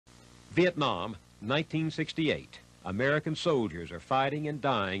Vietnam, 1968. American soldiers are fighting and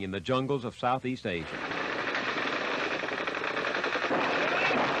dying in the jungles of Southeast Asia.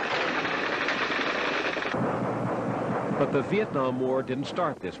 But the Vietnam War didn't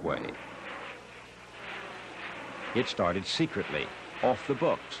start this way. It started secretly, off the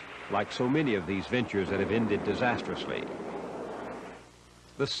books, like so many of these ventures that have ended disastrously.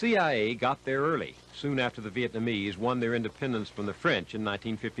 The CIA got there early, soon after the Vietnamese won their independence from the French in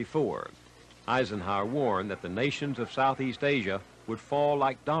 1954. Eisenhower warned that the nations of Southeast Asia would fall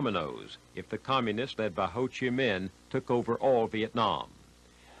like dominoes if the communists led by Ho Chi Minh took over all Vietnam.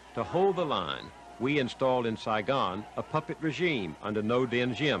 To hold the line, we installed in Saigon a puppet regime under Ngo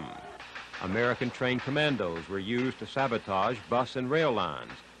Dinh Diem. American-trained commandos were used to sabotage bus and rail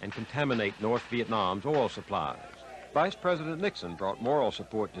lines and contaminate North Vietnam's oil supplies. Vice President Nixon brought moral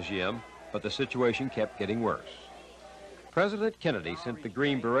support to Diem, but the situation kept getting worse. President Kennedy sent the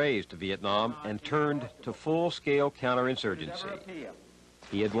Green Berets to Vietnam and turned to full-scale counterinsurgency.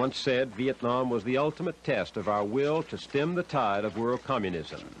 He had once said Vietnam was the ultimate test of our will to stem the tide of world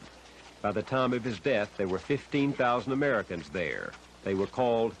communism. By the time of his death, there were 15,000 Americans there. They were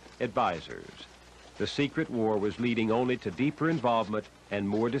called advisors. The secret war was leading only to deeper involvement and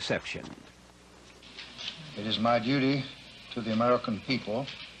more deception. It is my duty to the American people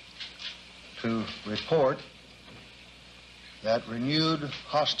to report that renewed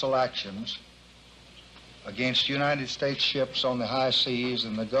hostile actions against United States ships on the high seas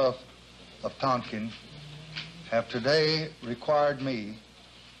in the Gulf of Tonkin have today required me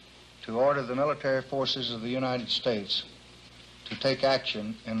to order the military forces of the United States to take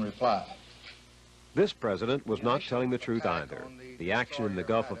action in reply. This president was not telling the truth either. The action in the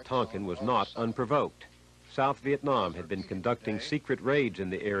Gulf of Tonkin was not unprovoked. South Vietnam had been conducting secret raids in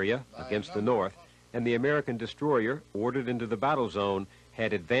the area against the North, and the American destroyer, ordered into the battle zone,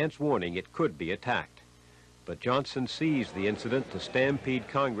 had advance warning it could be attacked. But Johnson seized the incident to stampede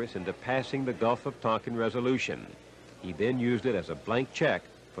Congress into passing the Gulf of Tonkin resolution. He then used it as a blank check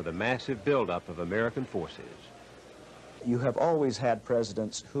for the massive buildup of American forces. You have always had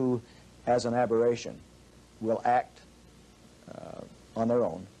presidents who, as an aberration, will act on their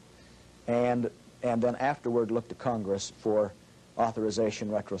own, and then afterward look to Congress for authorization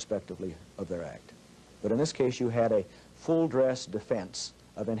retrospectively of their act. But in this case, you had a full-dress defense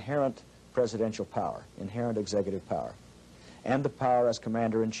of inherent presidential power, inherent executive power, and the power as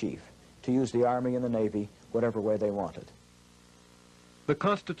commander-in-chief to use the Army and the Navy whatever way they wanted. The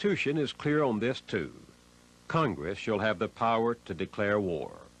Constitution is clear on this, too. Congress shall have the power to declare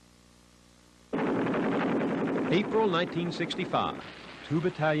war. April 1965, 2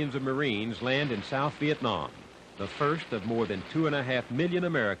 battalions of Marines land in South Vietnam, the first of more than 2.5 million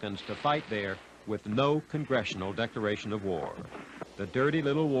Americans to fight there with no congressional declaration of war. The dirty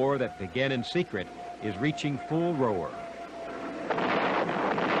little war that began in secret is reaching full roar.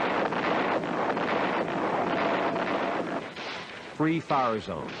 Free fire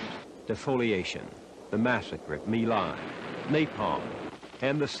zones, defoliation, the massacre at My Lai, napalm,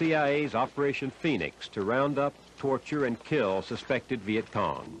 and the CIA's Operation Phoenix to round up, torture, and kill suspected Viet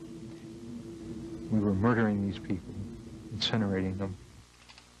Cong. We were murdering these people, incinerating them.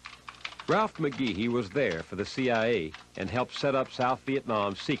 Ralph McGehee was there for the CIA and helped set up South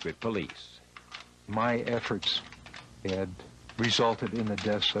Vietnam's secret police. My efforts had resulted in the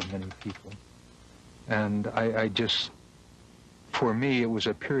deaths of many people. And I just, for me, it was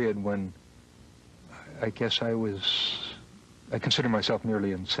a period when I guess I consider myself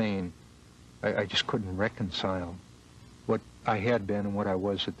nearly insane. I just couldn't reconcile what I had been and what I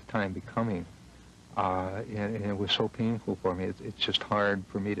was at the time becoming. And it was so painful for me. It's just hard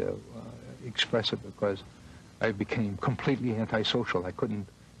for me to express it because I became completely antisocial. I couldn't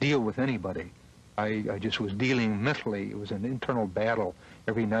deal with anybody. I just was dealing mentally. It was an internal battle.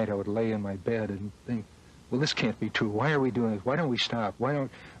 Every night I would lay in my bed and think, well, this can't be true. Why are we doing this? Why don't we stop? Why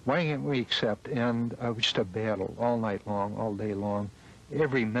can't we accept? And it was just a battle all night long, all day long.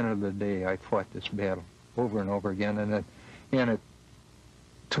 Every minute of the day I fought this battle over and over again. And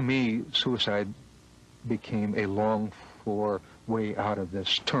to me, suicide became a longed-for way out of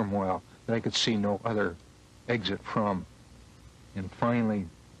this turmoil that I could see no other exit from. And finally,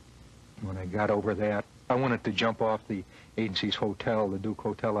 when I got over that, I wanted to jump off the agency's hotel, the Duke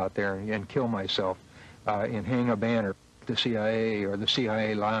Hotel out there, and kill myself and hang a banner, the CIA or the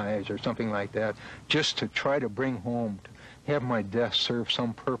CIA lies or something like that, just to try to bring home, to have my death serve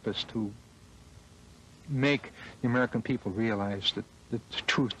some purpose to make the American people realize that the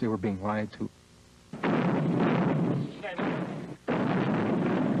truth they were being lied to.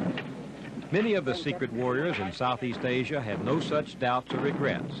 Many of the secret warriors in Southeast Asia had no such doubts or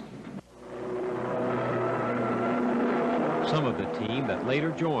regrets. Some of the team that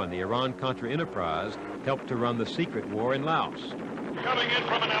later joined the Iran-Contra enterprise helped to run the secret war in Laos. Coming in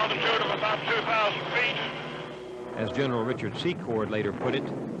from an altitude of about 2,000 feet. As General Richard Secord later put it,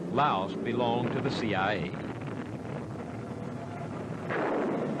 Laos belonged to the CIA.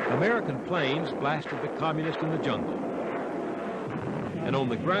 American planes blasted the communists in the jungle. And on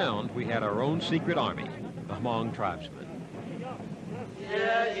the ground, we had our own secret army, the Hmong tribesmen.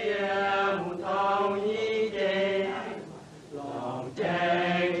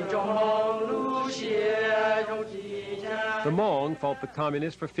 The Hmong fought the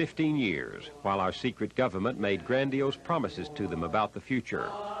communists for 15 years, while our secret government made grandiose promises to them about the future.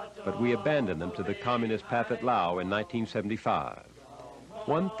 But we abandoned them to the communist path at Lao in 1975.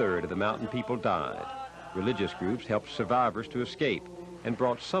 1/3 of the mountain people died. Religious groups helped survivors to escape and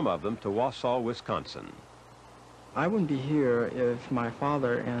brought some of them to Wausau, Wisconsin. I wouldn't be here if my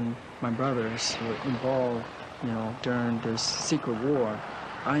father and my brothers were involved, during this secret war.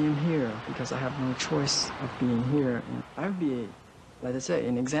 I am here because I have no choice of being here. I would be, like I say,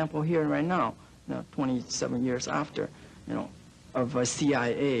 an example here right now, 27 years after, of a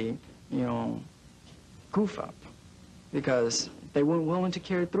CIA, goof up, because they weren't willing to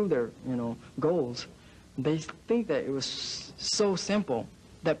carry through their, goals. They think that it was so simple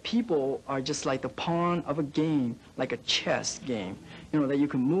that people are just like the pawn of a game, like a chess game, that you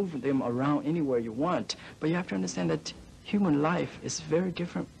can move them around anywhere you want. But you have to understand that human life is very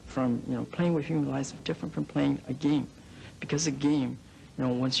different from, playing with human life is different from playing a game. Because a game,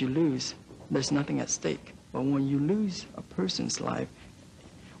 once you lose, there's nothing at stake. But when you lose a person's life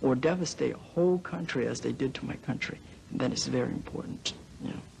or devastate a whole country as they did to my country, then it's very important,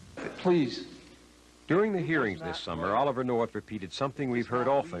 Please. During the hearings this summer, Oliver North repeated something we've heard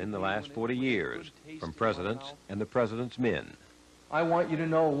often in the last 40 years from presidents and the president's men. I want you to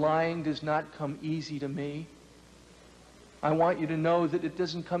know lying does not come easy to me. I want you to know that it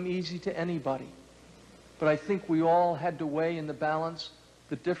doesn't come easy to anybody. But I think we all had to weigh in the balance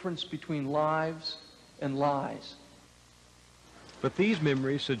the difference between lives and lies. But these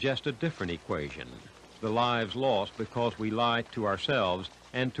memories suggest a different equation. The lives lost because we lied to ourselves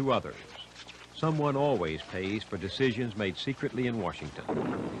and to others. Someone always pays for decisions made secretly in Washington.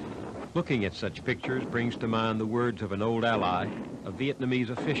 Looking at such pictures brings to mind the words of an old ally, a Vietnamese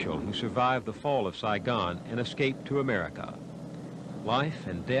official who survived the fall of Saigon and escaped to America. Life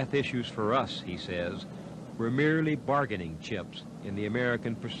and death issues for us, he says, were merely bargaining chips in the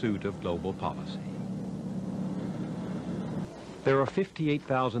American pursuit of global policy. There are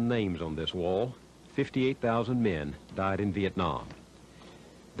 58,000 names on this wall. 58,000 men died in Vietnam.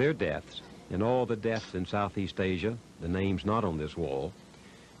 Their deaths, and all the deaths in Southeast Asia, the names not on this wall,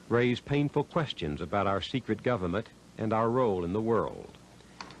 raise painful questions about our secret government and our role in the world.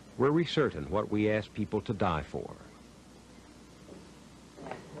 Were we certain what we asked people to die for?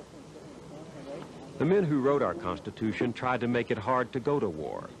 The men who wrote our Constitution tried to make it hard to go to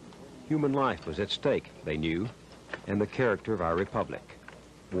war. Human life was at stake, they knew, and the character of our republic.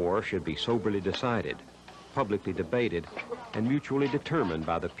 War should be soberly decided, publicly debated, and mutually determined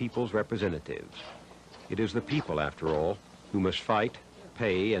by the people's representatives. It is the people, after all, who must fight,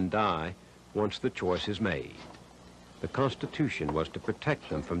 pay, and die once the choice is made. The Constitution was to protect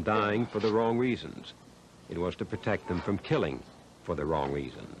them from dying for the wrong reasons. It was to protect them from killing for the wrong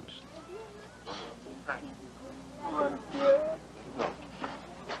reasons.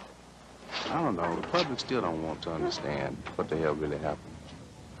 I don't know. The public still don't want to understand what the hell really happened.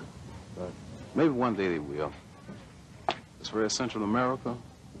 But maybe one day they will. As far as Central America,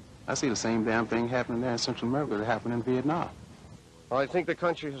 I see the same damn thing happening there in Central America that happened in Vietnam. Well, I think the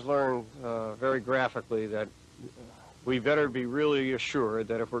country has learned very graphically that we better be really assured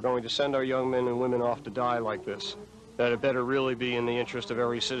that if we're going to send our young men and women off to die like this, that it better really be in the interest of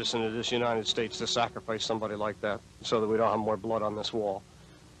every citizen of this United States to sacrifice somebody like that so that we don't have more blood on this wall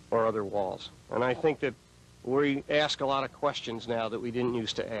or other walls. And I think that we ask a lot of questions now that we didn't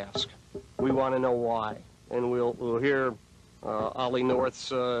used to ask. We want to know why. And we'll hear Ollie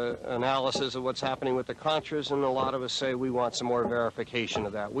North's analysis of what's happening with the Contras, and a lot of us say we want some more verification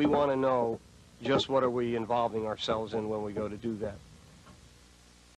of that. We want to know just what are we involving ourselves in when we go to do that.